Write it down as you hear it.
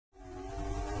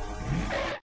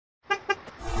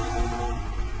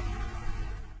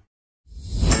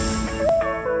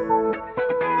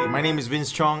My name is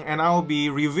Vince Chong and I'll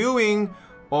be reviewing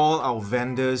all our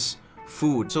vendors'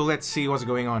 food. So let's see what's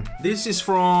going on. This is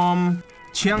from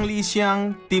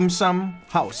Xiang Dimsum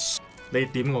House. 你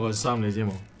點我個心你知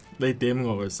冇？你點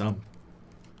我個心，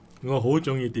我好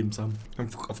中意點心。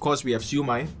Of course, we have siu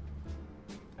mai.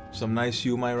 Some nice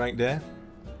siu mai right there.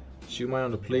 Siu mai on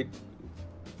the plate.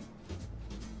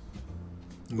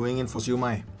 Going in for siu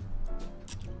mai.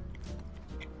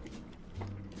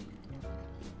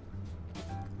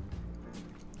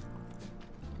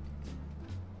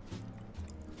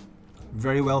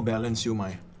 Very well balanced siu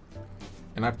mai.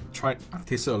 And I've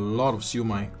tasted a lot of siu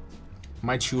mai.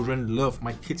 My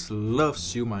kids love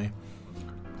siu mai.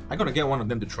 I gotta get one of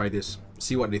them to try this,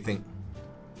 see what they think.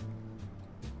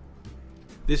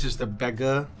 This is the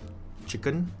beggar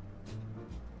chicken.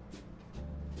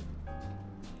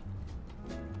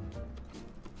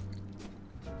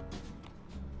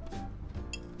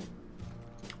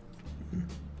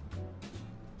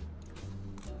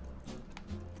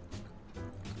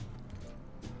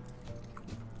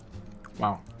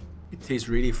 Wow, it tastes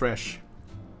really fresh.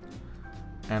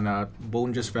 And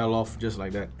bone just fell off just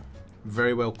like that.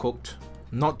 Very well cooked,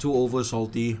 not too over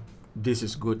salty. This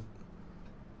is good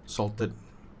salted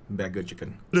beggar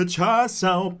chicken. The char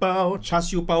siu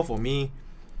bao for me,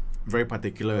 very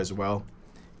particular as well.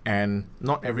 And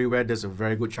not everywhere there's a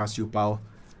very good char siu bao.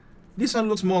 This one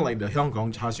looks more like the Hong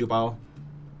Kong char siu bao.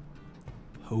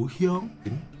 Ho Xiang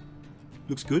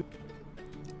looks good.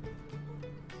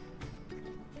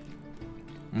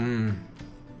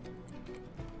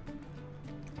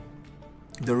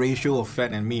 The ratio of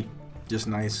fat and meat, just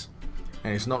nice.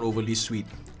 And it's not overly sweet.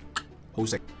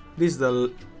 This is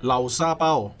the lao sa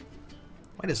bao.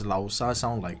 Why does lao sa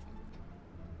sound like?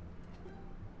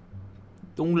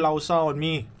 Don't lao sa on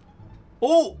me.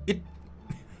 Oh! It...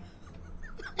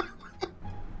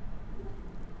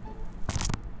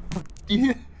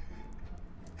 You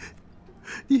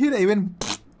hear that even?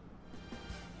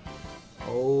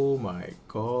 Oh my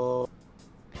god.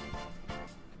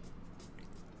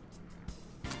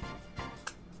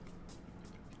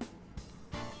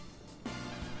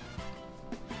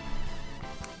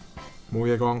 Oh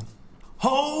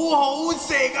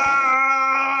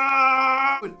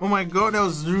my god, that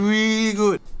was really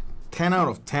good. 10 out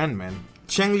of 10, man.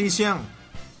 Xiang.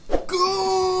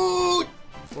 Good!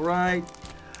 Alright.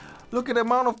 Look at the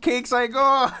amount of cakes I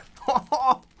got.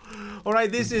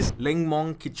 Alright, this is Leng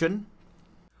Mom Kitchen.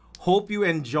 Hope you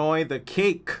enjoy the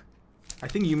cake. I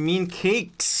think you mean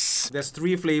cakes. There's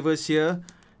 3 flavors here.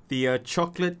 The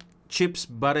chocolate chips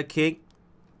butter cake,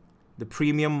 the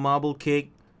premium marble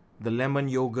cake, the lemon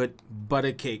yogurt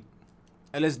butter cake.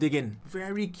 And let's dig in.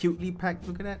 Very cutely packed.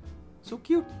 Look at that. So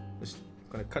cute. Just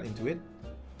gonna cut into it.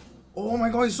 Oh my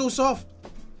god, it's so soft.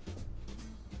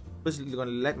 Just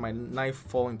gonna let my knife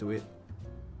fall into it.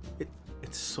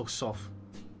 It's so soft.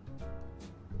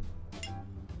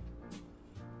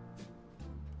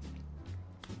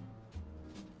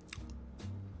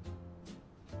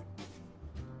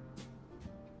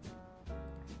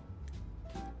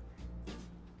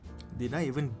 Did I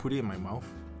even put it in my mouth?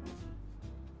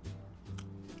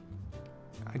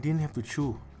 I didn't have to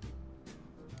chew.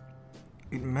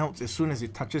 It melts as soon as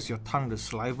it touches your tongue. The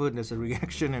saliva, there's a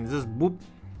reaction and it just boop,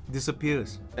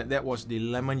 disappears. That was the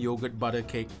lemon yogurt butter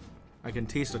cake. I can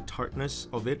taste the tartness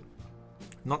of it.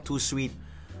 Not too sweet.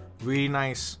 Really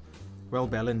nice. Well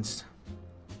balanced.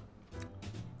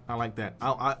 I like that.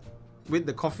 With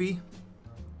the coffee.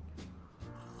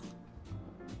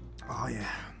 Oh yeah.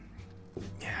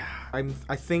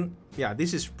 I think, yeah,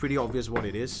 this is pretty obvious what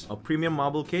it is. A premium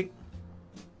marble cake.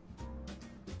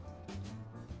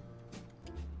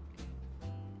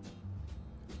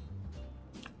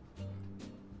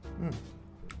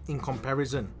 In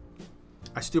comparison,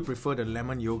 I still prefer the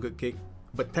lemon yogurt cake,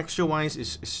 but texture-wise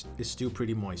is still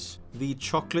pretty moist. The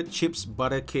chocolate chips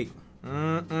butter cake.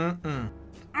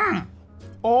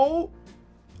 Oh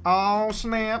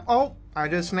snap! Oh, I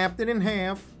just snapped it in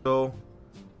half. So.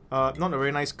 Not a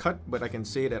very nice cut, but I can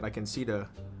say that I can see the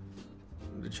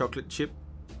chocolate chip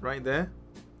right there.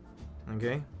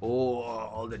 Okay. Oh,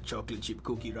 all the chocolate chip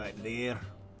cookie right there.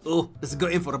 Oh, let's go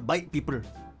in for a bite, people.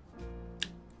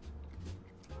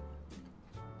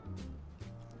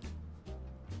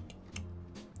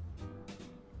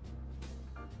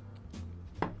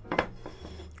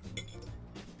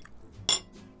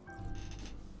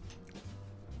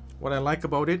 What I like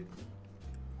about it,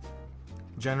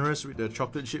 generous with the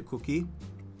chocolate chip cookie,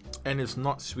 and it's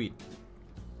not sweet.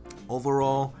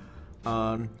 Overall,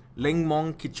 Leng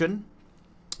Mom Kitchen,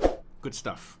 good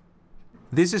stuff.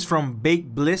 This is from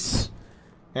Baked Bliss,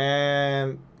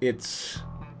 and it's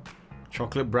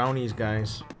chocolate brownies,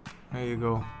 guys. There you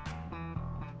go.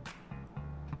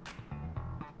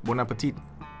 Bon appetit.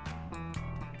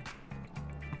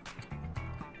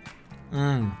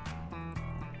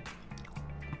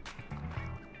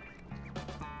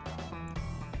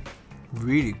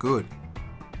 Really good.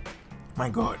 My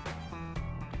god.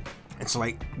 It's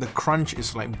like the crunch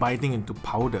is like biting into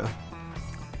powder,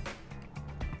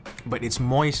 but it's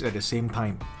moist at the same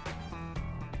time.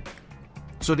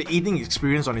 So the eating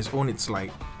experience on its own, it's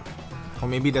like, or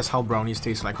maybe that's how brownies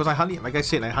taste like. Because I hardly, like I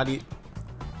said, I hardly.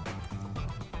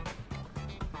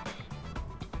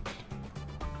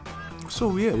 So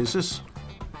weird. It's just.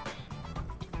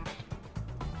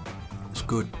 It's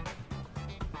good.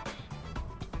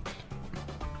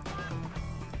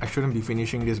 I shouldn't be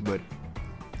finishing this, but.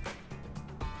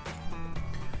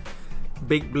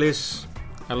 Baked Bliss,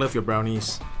 I love your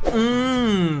brownies.